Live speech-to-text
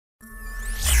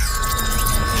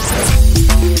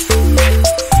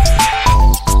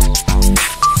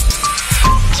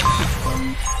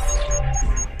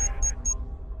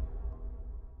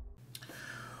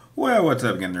What's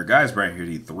up again there, guys? Brian here,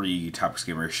 the 3 Topics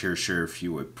Gamer, share with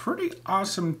you a pretty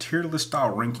awesome tier list style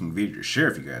ranking video to share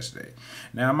with you guys today.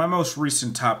 Now, my most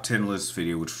recent top 10 list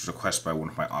video, which was requested by one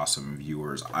of my awesome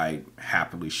viewers, I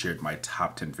happily shared my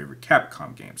top 10 favorite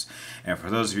Capcom games. And for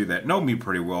those of you that know me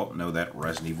pretty well, know that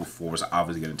Resident Evil 4 is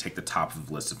obviously going to take the top of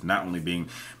the list of not only being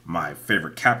my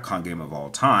favorite Capcom game of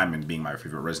all time and being my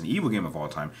favorite Resident Evil game of all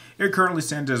time, it currently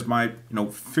stands as my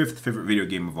 5th favorite video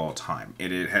game of all time.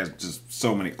 It has just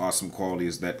so many awesome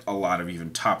qualities that a lot of even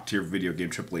top tier video game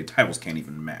AAA titles can't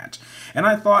even match. And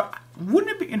I thought, wouldn't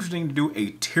it be interesting to do a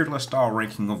tier list style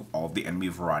ranking of all the enemy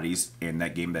varieties in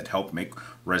that game that helped make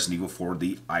Resident Evil 4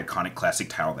 the iconic classic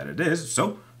title that it is?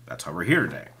 So that's why we're here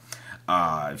today.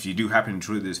 If you do happen to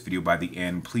enjoy this video by the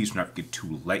end, please do not forget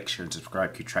to like, share, and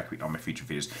subscribe. Keep track of all my future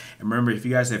videos. And remember, if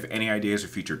you guys have any ideas or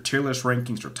future tier list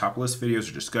rankings or top list videos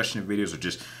or discussion videos or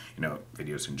just,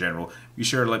 videos in general, be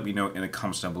sure to let me know in the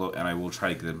comments down below, and I will try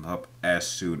to get them up as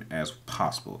soon as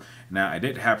possible. Now, I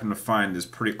did happen to find this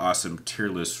pretty awesome tier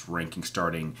list ranking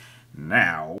starting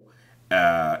now,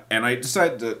 and I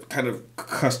decided to kind of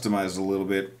customize a little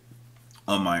bit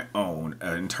on my own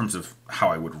in terms of how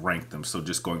I would rank them. So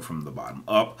just going from the bottom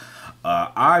up,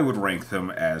 I would rank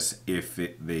them as if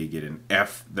they get an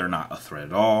F, they're not a threat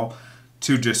at all,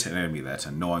 to just an enemy that's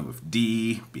annoying with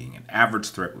D, being an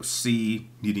average threat with C,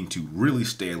 needing to really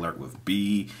stay alert with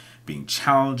B, being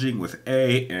challenging with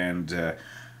A, and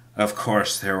of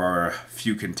course there are a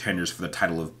few contenders for the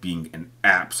title of being an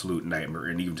absolute nightmare,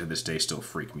 and even to this day still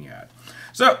freak me out.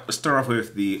 So let's start off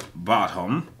with the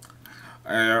bottom.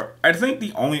 I think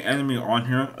the only enemy on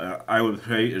here I would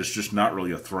say is just not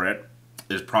really a threat.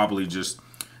 Is probably just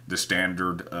the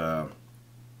standard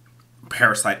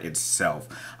Parasite itself.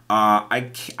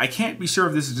 I can't be sure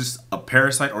if this is just a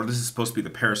Parasite or this is supposed to be the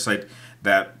Parasite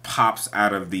that pops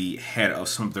out of the head of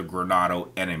some of the Granado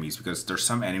enemies, because there's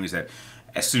some enemies that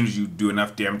as soon as you do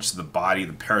enough damage to the body,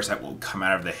 the Parasite will come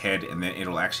out of the head and then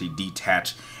it'll actually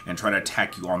detach and try to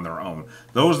attack you on their own.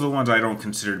 Those are the ones I don't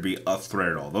consider to be a threat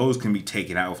at all. Those can be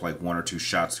taken out with like 1 or 2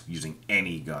 shots using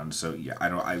any gun. So yeah,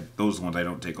 those are the ones I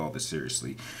don't take all this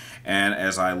seriously. And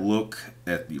as I look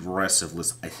at the rest of the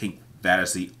list, I think that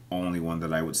is the only one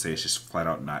that I would say is just flat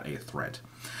out not a threat.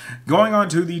 Going on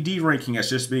to the D ranking as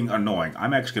just being annoying,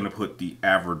 I'm actually going to put the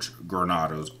average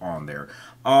Granados on there.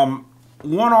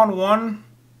 One-on-one,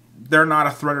 they're not a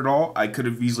threat at all. I could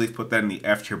have easily put that in the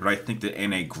F tier, but I think that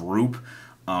in a group,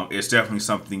 it's definitely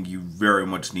something you very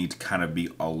much need to kind of be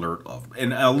alert of.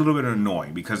 And a little bit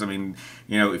annoying, because, I mean,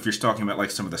 if you're talking about,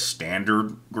 like, some of the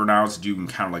standard Granados that you can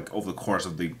kind of, like, over the course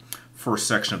of the first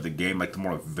section of the game, like the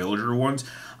more villager ones,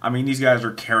 I mean, these guys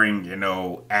are carrying,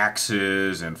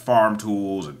 axes and farm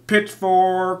tools and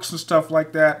pitchforks and stuff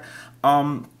like that.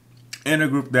 In a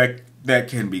group that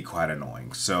can be quite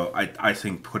annoying. So I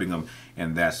think putting them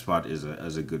in that spot is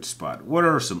a good spot. What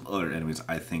are some other enemies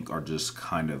I think are just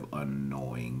kind of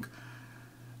annoying?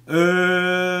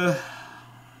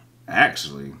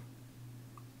 Actually,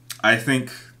 I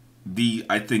think the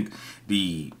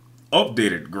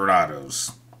updated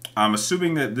Granados, I'm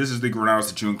assuming that this is the Granados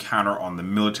that you encounter on the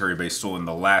military base, so in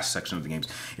the last section of the games.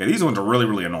 Yeah, these ones are really,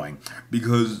 really annoying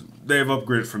because they've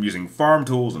upgraded from using farm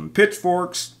tools and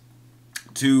pitchforks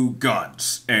to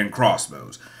guns and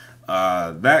crossbows.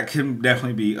 That can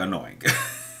definitely be annoying.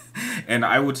 And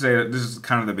I would say that this is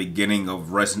kind of the beginning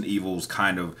of Resident Evil's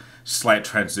kind of slight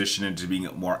transition into being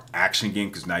a more action game,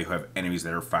 because now you have enemies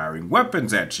that are firing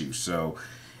weapons at you. So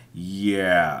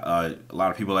yeah, a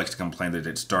lot of people like to complain that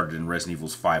it started in Resident Evil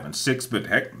 5 and 6, but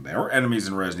heck, there were enemies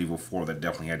in Resident Evil 4 that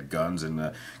definitely had guns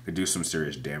and could do some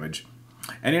serious damage.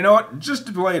 And you know what? Just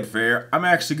to play it fair, I'm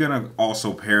actually gonna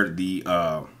also pair the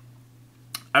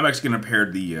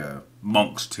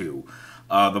monks too.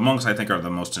 The monks I think are the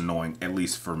most annoying, at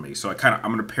least for me. So I'm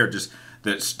gonna pair just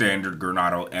the standard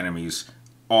Granado enemies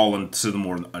all into the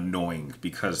more annoying,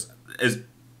 because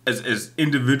as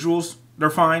individuals they're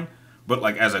fine, but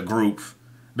like as a group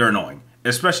they're annoying.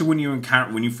 Especially when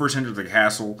you first enter the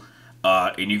castle.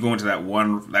 And you go into that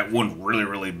one really,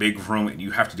 really big room, and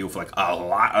you have to deal with like a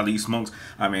lot of these monks.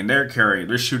 I mean, they're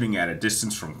shooting at a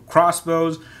distance from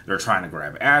crossbows. They're trying to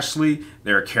grab Ashley.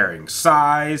 They're carrying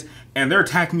sais, and they're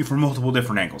attacking you from multiple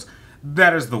different angles.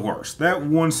 That is the worst. That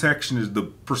one section is the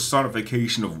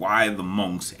personification of why the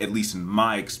monks, at least in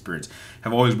my experience,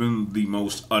 have always been the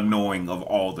most annoying of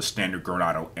all the standard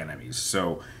Granado enemies.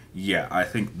 So yeah, I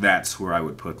think that's where I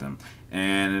would put them.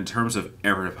 And in terms of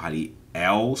everybody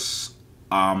else,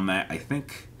 I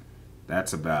think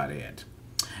that's about it.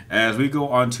 As we go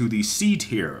on to the C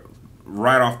tier,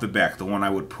 right off the back, the one I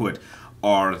would put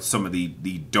are some of the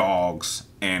dogs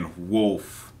and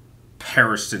wolf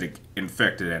parasitic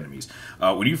infected enemies.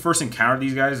 When you first encounter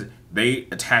these guys, they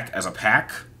attack as a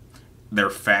pack. They're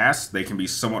fast. They can be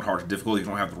somewhat hard to difficult if you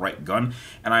don't have the right gun.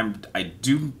 And I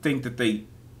do think that they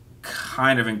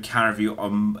kind of encounter you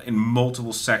in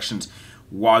multiple sections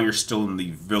while you're still in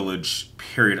the village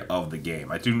period of the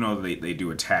game. I do know that they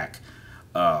do attack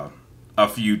a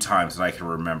few times that I can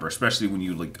remember, especially when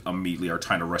you like immediately are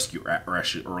trying to rescue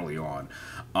early on.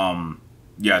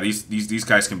 Yeah, these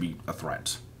guys can be a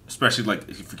threat, especially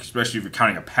if you're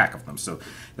counting a pack of them. So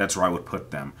that's where I would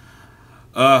put them.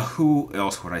 Who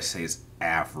else would I say is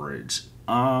average?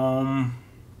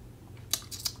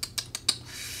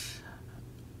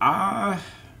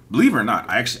 Believe it or not,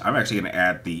 I'm actually going to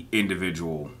add the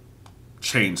individual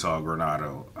Chainsaw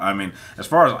Granado. I mean, as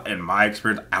far as in my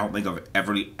experience, I don't think I've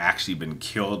ever actually been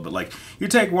killed. But like, you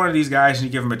take one of these guys and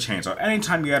you give him a chainsaw.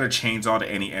 Anytime you add a chainsaw to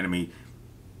any enemy,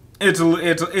 it's a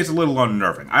little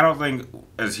unnerving. I don't think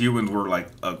as humans we're like,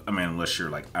 I mean, unless you're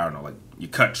like, I don't know, like you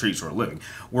cut trees for a living,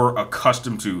 we're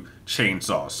accustomed to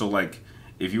chainsaws. So like,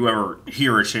 if you ever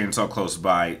hear a chainsaw close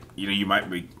by, you know, you might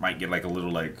get like a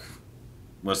little like,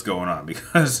 what's going on?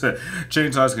 Because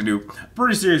chainsaws can do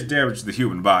pretty serious damage to the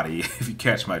human body, if you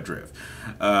catch my drift.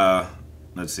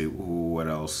 Let's see, what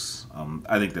else?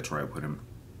 I think that's where I put him.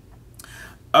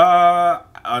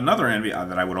 Another enemy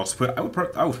that I would also put, I would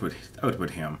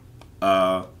put him.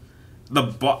 I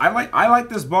like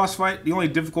this boss fight. The only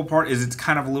difficult part is it's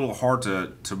kind of a little hard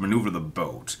to maneuver the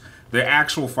boat. The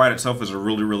actual fight itself is a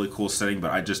really, really cool setting,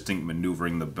 but I just think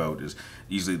maneuvering the boat is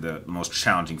easily the most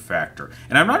challenging factor.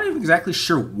 And I'm not even exactly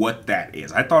sure what that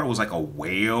is. I thought it was like a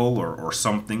whale or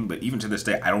something, but even to this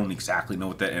day, I don't exactly know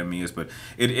what that enemy is, but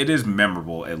it is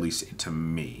memorable, at least to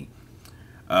me.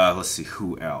 Let's see,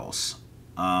 who else?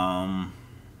 I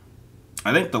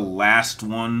think the last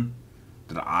one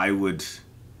that I would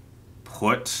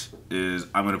put is,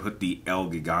 I'm going to put the El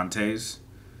Gigantes.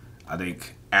 I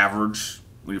think average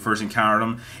when you first encountered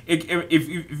them. If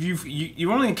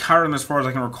you've only encountered them, as far as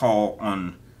I can recall,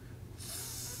 on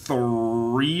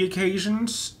 3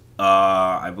 occasions.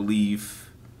 I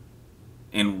believe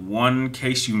in one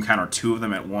case you encounter 2 of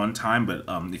them at one time, but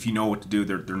if you know what to do,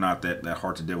 they're not that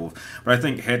hard to deal with. But I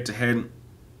think head to head,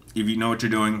 if you know what you're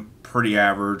doing, pretty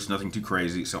average, nothing too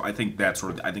crazy. So I think that's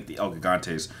where I think the El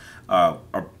Gigantes are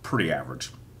pretty average.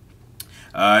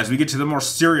 As we get to the more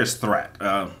serious threat,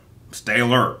 stay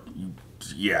alert.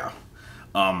 Yeah.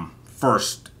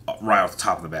 First, right off the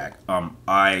top of the back,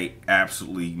 I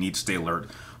absolutely need to stay alert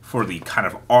for the kind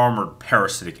of armored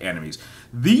parasitic enemies.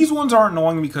 These ones are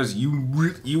annoying because you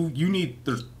need,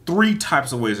 there's 3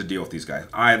 types of ways to deal with these guys.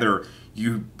 Either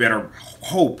you better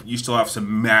hope you still have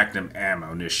some magnum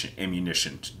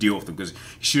ammunition to deal with them, because you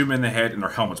shoot them in the head and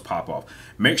their helmets pop off.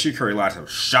 Make sure you carry lots of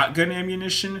shotgun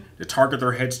ammunition to target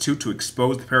their heads to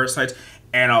expose the parasites.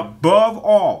 And above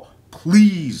all,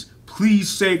 please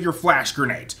save your flash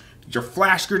grenades. Your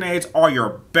flash grenades are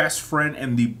your best friend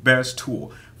and the best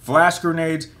tool. Flash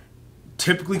grenades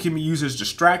typically can be used as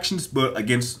distractions, but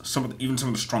against even some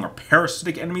of the stronger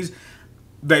parasitic enemies,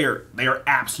 they are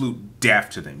absolute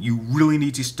death to them. You really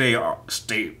need to stay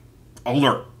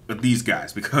alert with these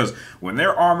guys, because when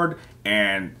they're armored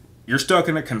and you're stuck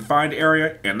in a confined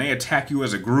area and they attack you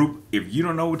as a group, if you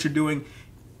don't know what you're doing,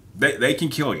 they can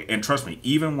kill you. And trust me,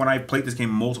 even when I played this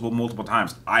game multiple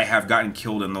times, I have gotten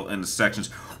killed in the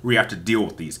sections where you have to deal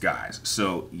with these guys.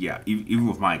 So yeah, even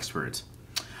with my experience.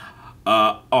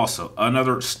 Also,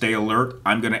 another stay alert,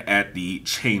 I'm going to add the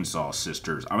Chainsaw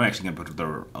Sisters. I'm actually going to put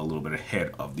them a little bit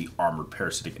ahead of the armored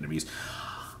parasitic enemies.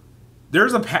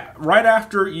 There's right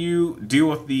after you deal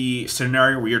with the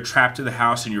scenario where you're trapped in the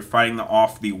house and you're fighting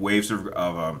off the waves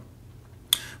of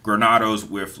Granados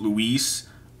with Luis,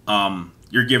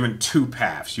 you're given 2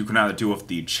 paths. You can either deal with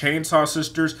the Chainsaw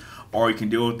Sisters or you can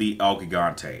deal with the El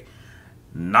Gigante.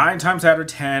 9 times out of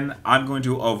 10, I'm going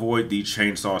to avoid the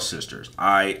Chainsaw Sisters.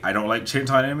 I don't like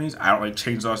chainsaw enemies. I don't like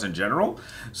chainsaws in general.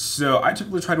 So I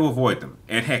typically try to avoid them.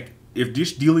 And heck, if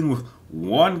just dealing with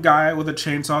one guy with a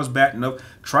chainsaw is bad enough,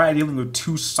 try dealing with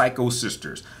 2 Psycho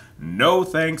Sisters. No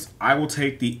thanks. I will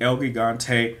take the El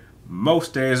Gigante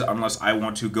most days unless I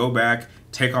want to go back,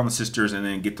 take on the sisters, and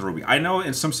then get the Ruby. I know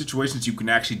in some situations you can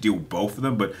actually deal with both of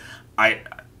them, but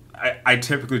I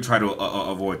typically try to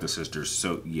avoid the sisters,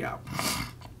 so yeah.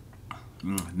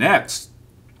 Next,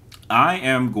 I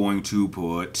am going to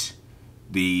put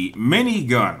the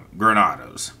minigun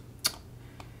Granados.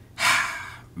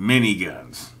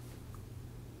 Miniguns.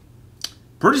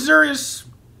 Pretty serious,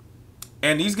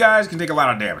 and these guys can take a lot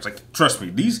of damage. Like, trust me,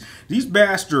 these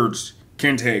bastards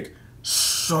can take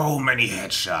so many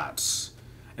headshots.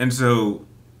 And so,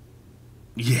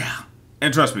 yeah,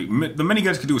 And trust me, the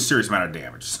miniguns can do a serious amount of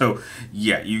damage. So,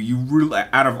 yeah, you really,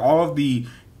 out of all of the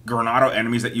Granado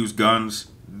enemies that use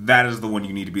guns, that is the one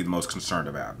you need to be the most concerned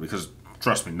about. Because,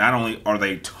 trust me, not only are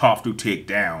they tough to take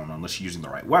down, unless you're using the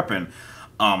right weapon,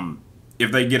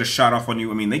 if they get a shot off on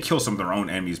you, I mean, they kill some of their own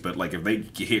enemies, but, like, if they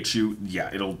hit you,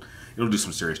 yeah, it'll do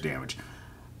some serious damage.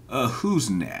 Who's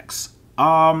next?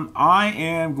 I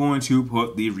am going to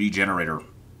put the Regenerator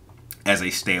as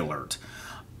a stay alert.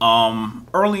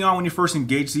 Early on when you first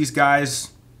engage these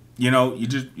guys, you know,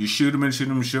 you shoot them and shoot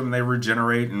them and shoot them, and they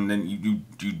regenerate, and then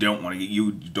you don't want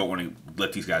to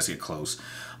let these guys get close.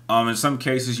 In some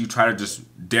cases, you try to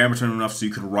just damage them enough so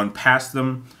you can run past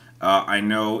them. I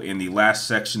know in the last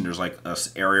section there's like a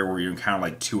area where you encounter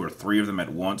like 2 or 3 of them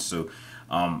at once. So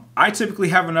I typically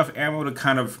have enough ammo to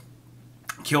kind of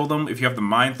kill them if you have the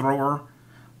mine thrower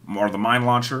or the mine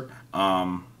launcher.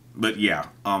 But yeah,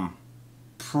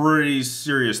 pretty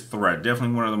serious threat.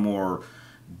 Definitely one of the more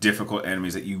difficult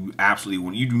enemies that you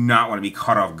do not want to be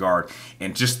caught off guard.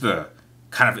 And just the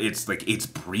kind of its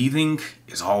breathing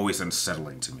is always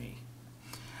unsettling to me.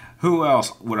 Who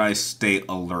else would I stay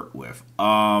alert with?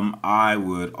 I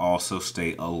would also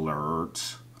stay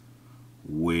alert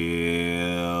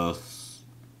with,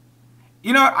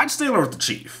 you know, I'd stay alert with the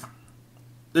Chief.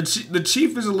 The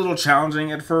Chief is a little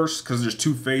challenging at first because there's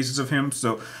 2 phases of him.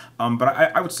 So, but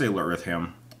I would stay alert with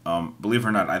him. Believe it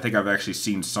or not, I think I've actually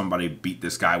seen somebody beat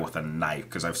this guy with a knife,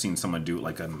 because I've seen someone do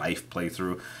like a knife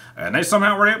playthrough, and they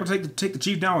somehow were able to take the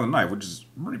Chief down with a knife, which is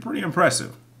pretty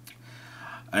impressive.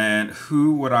 And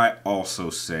who would I also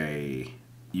say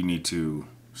you need to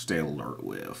stay alert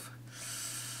with?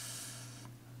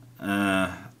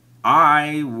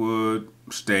 I would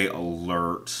stay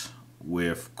alert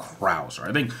with Krauser.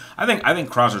 I think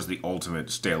Krauser's the ultimate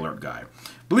stay alert guy.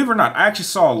 Believe it or not, I actually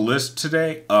saw a list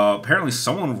today. Apparently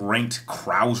someone ranked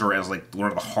Krauser as like one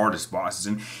of the hardest bosses,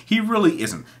 and he really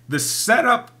isn't. The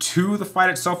setup to the fight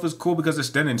itself is cool because it's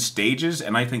done in stages,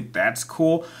 and I think that's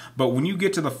cool. But when you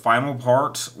get to the final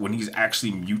part, when he's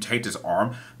actually mutates his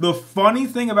arm, the funny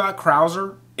thing about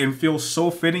Krauser, and feels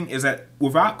so fitting, is that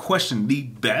without question, the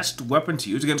best weapon to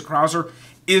use against Krauser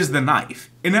is the knife.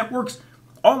 And that works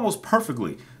almost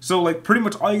perfectly. So like pretty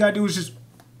much all you gotta do is just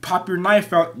pop your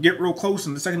knife out, get real close,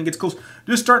 and the second it gets close,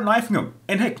 just start knifing him.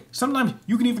 And heck, sometimes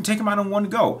you can even take him out in one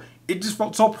go. It just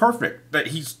felt so perfect that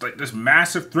he's like this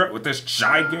massive threat with this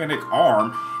gigantic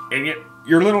arm, and yet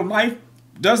your little knife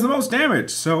does the most damage.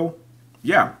 So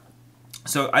yeah,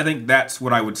 so I think that's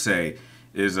what I would say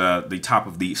is the top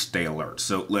of the stay alert.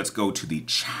 So let's go to the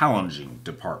challenging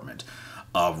department.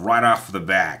 Right off the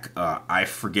back, I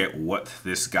forget what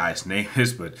this guy's name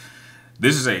is, but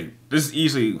this is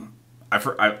easily,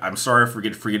 I'm sorry for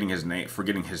forgetting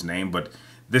his name, but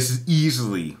this is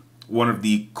easily one of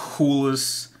the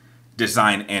coolest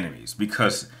design enemies,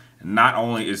 because not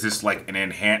only is this like an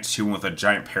enhanced human with a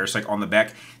giant parasite on the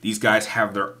back, these guys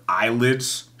have their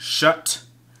eyelids shut,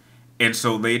 and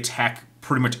so they attack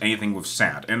pretty much anything with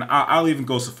sound. And I'll even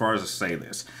go so far as to say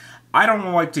this. I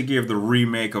don't like to give the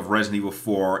remake of Resident Evil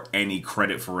 4 any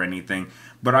credit for anything,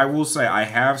 but I will say I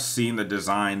have seen the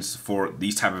designs for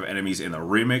these type of enemies in the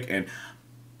remake, and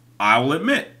I will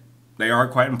admit, they are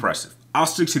quite impressive. I'll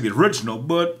stick to the original,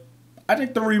 but I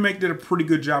think the remake did a pretty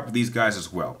good job with these guys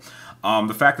as well.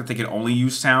 The fact that they can only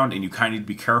use sound and you kind of need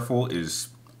to be careful is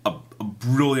a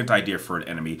brilliant idea for an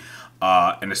enemy.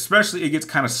 And especially it gets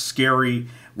kind of scary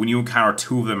when you encounter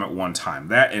 2 of them at one time.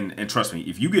 That, and trust me,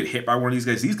 if you get hit by one of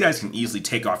these guys can easily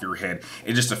take off your head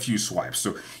in just a few swipes.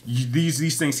 So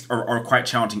these things are quite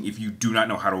challenging if you do not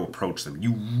know how to approach them.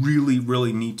 You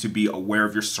really need to be aware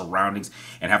of your surroundings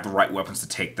and have the right weapons to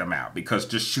take them out, because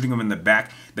just shooting them in the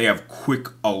back, they have quick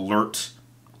alert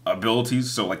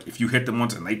abilities. So like if you hit them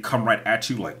once and they come right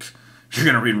at you, like you're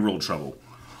gonna be in real trouble.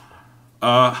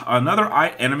 Another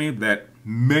enemy that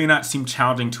may not seem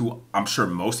challenging to, I'm sure,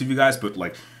 most of you guys, but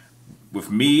like with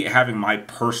me having my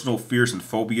personal fears and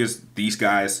phobias, these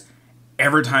guys,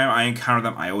 every time I encounter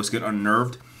them, I always get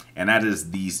unnerved, and that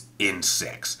is these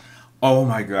insects. Oh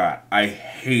my god, I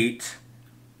hate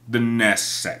the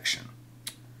nest section.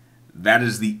 That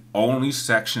is the only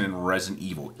section in Resident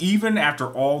Evil. Even after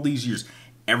all these years,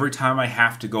 every time I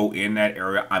have to go in that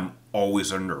area, I'm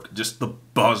always unnerved. Just the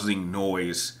buzzing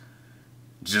noise,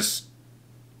 just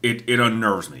it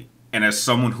unnerves me. And as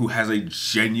someone who has a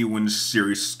genuine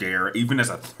serious scare, even as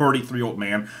a 33-year-old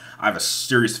man, I have a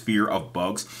serious fear of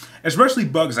bugs, especially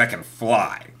bugs that can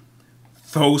fly.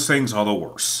 Those things are the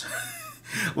worst.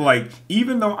 Like,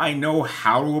 even though I know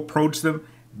how to approach them,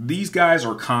 These guys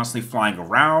are constantly flying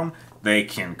around. They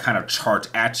can kind of charge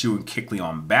at you and kick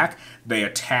Leon back. They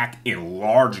attack in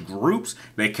large groups.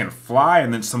 They can fly,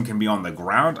 and then some can be on the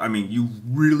ground. I mean, you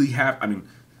really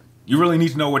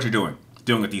need to know what you're doing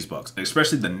with these bugs,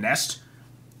 especially the nest.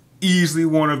 Easily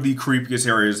one of the creepiest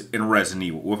areas in Resident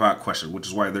Evil, without question, which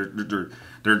is why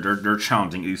they're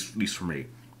challenging, at least for me.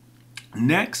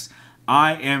 Next,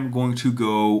 I am going to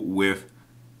go with.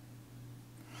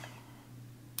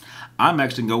 I'm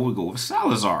actually going to go with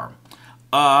Salazar.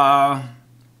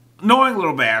 Annoying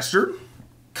little bastard,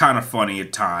 kind of funny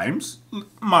at times,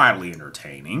 mildly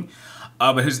entertaining.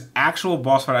 But his actual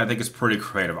boss fight, I think, is pretty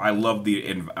creative. I love the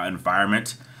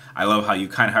environment. I love how you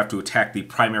kind of have to attack the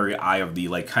primary eye of the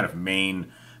kind of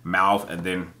main mouth, and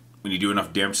then when you do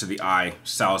enough damage to the eye,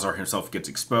 Salazar himself gets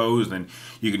exposed, and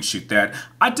you can shoot that.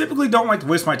 I typically don't like to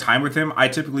waste my time with him. I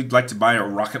typically like to buy a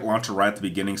rocket launcher right at the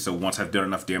beginning, so once I've done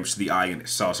enough damage to the eye and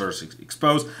Salazar is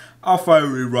exposed, I'll fire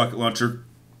a rocket launcher,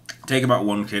 take him out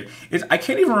one hit. I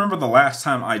can't even remember the last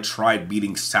time I tried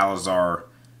beating Salazar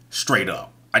straight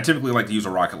up. I typically like to use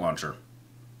a rocket launcher,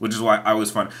 which is why I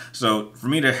always find. So for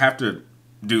me to have to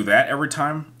do that every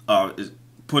time, it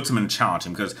puts him in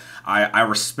challenging, because I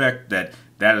respect that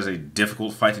is a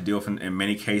difficult fight to deal with in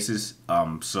many cases.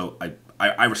 So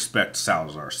I respect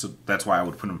Salazar, so that's why I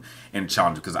would put him in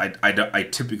challenge, because I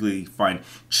typically find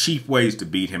cheap ways to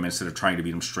beat him instead of trying to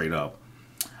beat him straight up.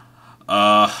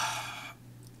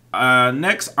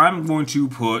 Next, I'm going to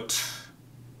put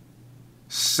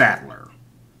Saddler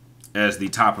as the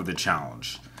top of the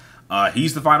challenge.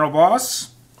 He's the final boss.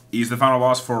 He's the final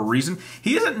boss for a reason.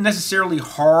 He isn't necessarily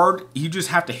hard. You just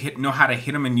have to know how to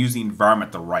hit him and use the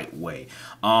environment the right way.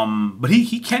 But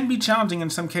he can be challenging in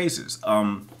some cases.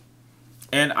 And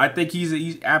I think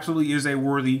he absolutely is a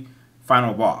worthy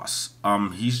final boss.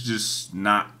 He's just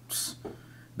not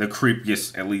the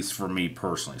creepiest, at least for me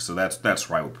personally. So that's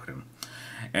where I would put him.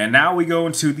 And now we go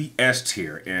into the S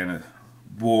tier, and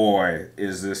boy,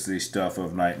 is this the stuff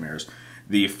of nightmares.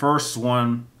 The first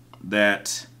one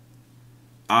that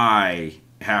I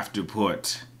have to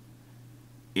put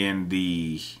in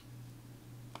the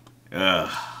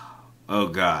oh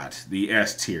god, the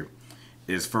S tier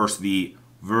is first the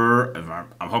I'm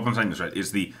hoping I'm saying this right.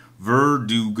 It's the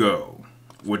Verdugo,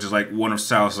 which is like one of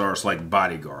Salazar's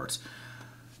bodyguards.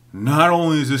 Not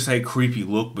only is this a creepy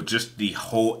look, but just the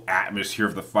whole atmosphere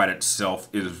of the fight itself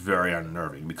is very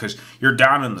unnerving, because you're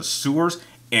down in the sewers,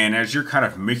 and as you're kind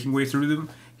of making way through them,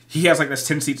 he has this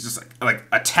tendency to just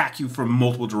attack you from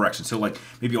multiple directions. So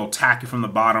maybe he'll attack you from the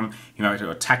bottom, he might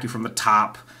attack you from the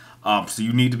top. So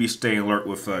you need to be staying alert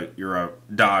with your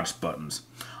dodge buttons.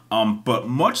 But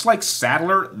much like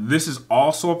Saddler, this is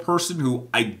also a person who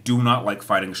I do not like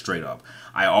fighting straight up.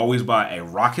 I always buy a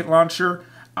rocket launcher.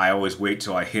 I always wait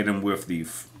till I hit him with the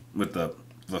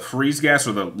freeze gas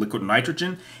or the liquid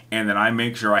nitrogen, and then I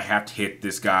make sure I have to hit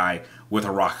this guy with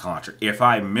a rocket launcher. If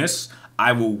I miss,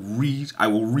 I will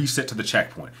reset to the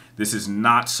checkpoint. This is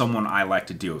not someone I like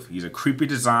to deal with. He's a creepy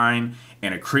design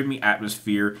and a creepy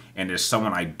atmosphere, and is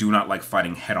someone I do not like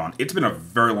fighting head on. It's been a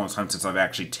very long time since I've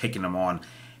actually taken him on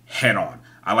head on.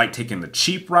 I like taking the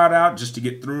cheap route out just to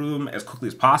get through them as quickly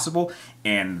as possible,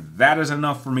 and that is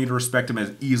enough for me to respect him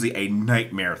as easily a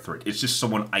nightmare threat. It's just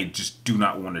someone I just do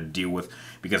not want to deal with,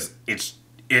 because it's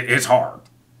hard.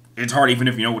 It's hard even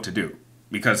if you know what to do.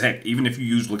 Because, heck, even if you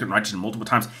use liquid nitrogen multiple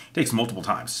times, it takes multiple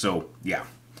times. So, yeah.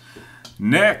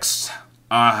 Next,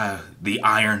 the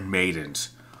Iron Maidens.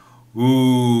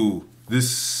 Ooh,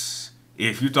 this...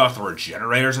 If you thought the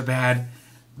Regenerators are bad,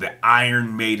 the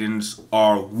Iron Maidens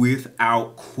are,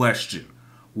 without question,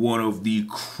 one of the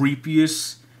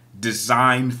creepiest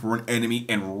designed for an enemy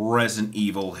in Resident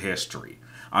Evil history.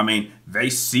 I mean, they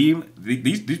seem...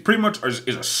 These pretty much is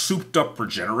a souped-up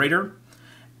Regenerator.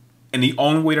 And the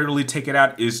only way to really take it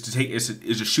out is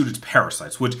to shoot its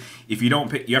parasites. Which, if you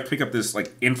don't pick, you have to pick up this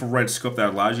infrared scope that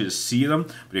allows you to see them.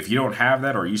 But if you don't have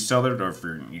that, or you sell it, or if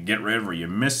you get rid of it, or you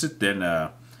miss it, then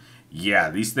yeah,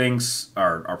 these things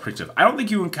are pretty tough. I don't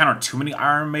think you encounter too many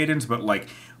Iron Maidens, but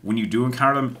when you do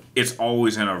encounter them, it's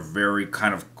always in a very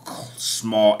kind of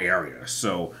small area.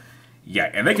 So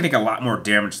yeah, and they can take a lot more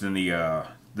damage than the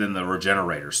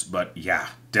Regenerators. But yeah,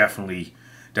 definitely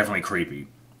creepy.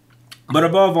 But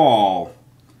above all,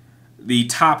 the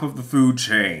top of the food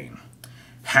chain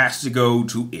has to go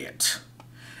to it.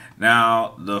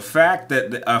 Now, the fact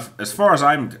that as far as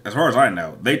I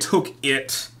know, they took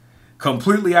it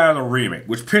completely out of the remake,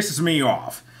 which pisses me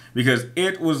off, because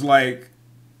it was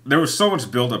there was so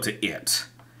much build up to it,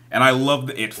 and I love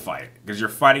the it fight, because you're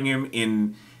fighting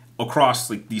him across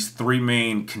these three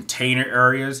main container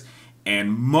areas,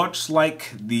 and much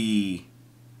like the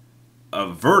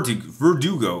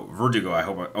Verdugo, I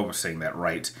hope I'm saying that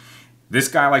right. This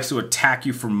guy likes to attack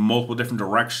you from multiple different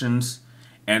directions.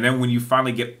 And then when you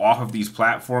finally get off of these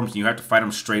platforms and you have to fight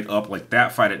him straight up, like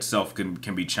that fight itself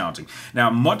can be challenging. Now,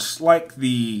 much like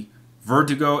the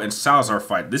Verdugo and Salazar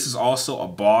fight, this is also a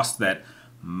boss that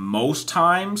most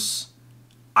times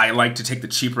I like to take the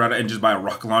cheap route and just buy a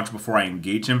rocket launcher before I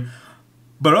engage him.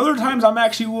 But other times I'm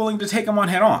actually willing to take him on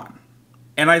head on.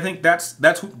 And I think that's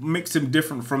what makes him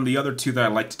different from the other two that I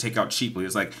like to take out cheaply.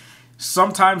 It's like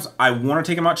sometimes I want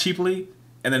to take him out cheaply,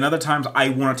 and then other times I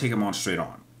want to take him on straight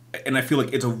on. And I feel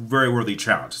like it's a very worthy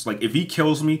challenge. It's like if he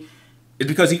kills me, it's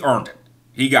because he earned it.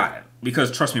 He got it.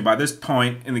 Because trust me, by this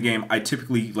point in the game, I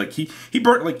typically like he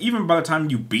burnt, like, even by the time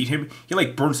you beat him, he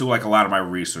like burns through like a lot of my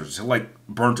resources. He'll like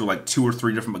burn through like 2 or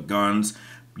 3 different guns,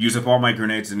 use up all my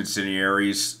grenades and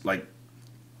incendiaries. Like,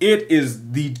 it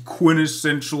is the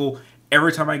quintessential.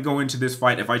 Every time I go into this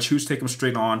fight, if I choose to take him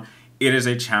straight on, it is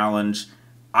a challenge.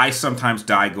 I sometimes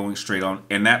die going straight on,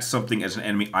 and that's something as an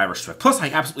enemy I respect. Plus, I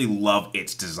absolutely love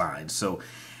its design. So,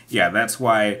 yeah, that's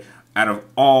why out of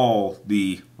all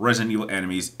the Resident Evil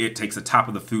enemies, it takes the top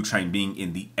of the food chain, being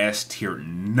in the S tier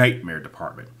nightmare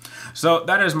department. So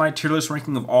that is my tier list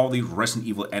ranking of all the Resident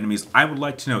Evil enemies. I would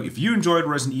like to know, if you enjoyed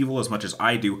Resident Evil as much as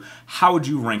I do, how would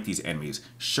you rank these enemies?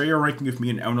 Share your ranking with me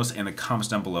and Elnos in the comments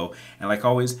down below. And like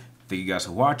always, thank you guys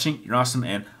for watching. You're awesome,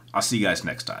 and I'll see you guys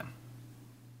next time.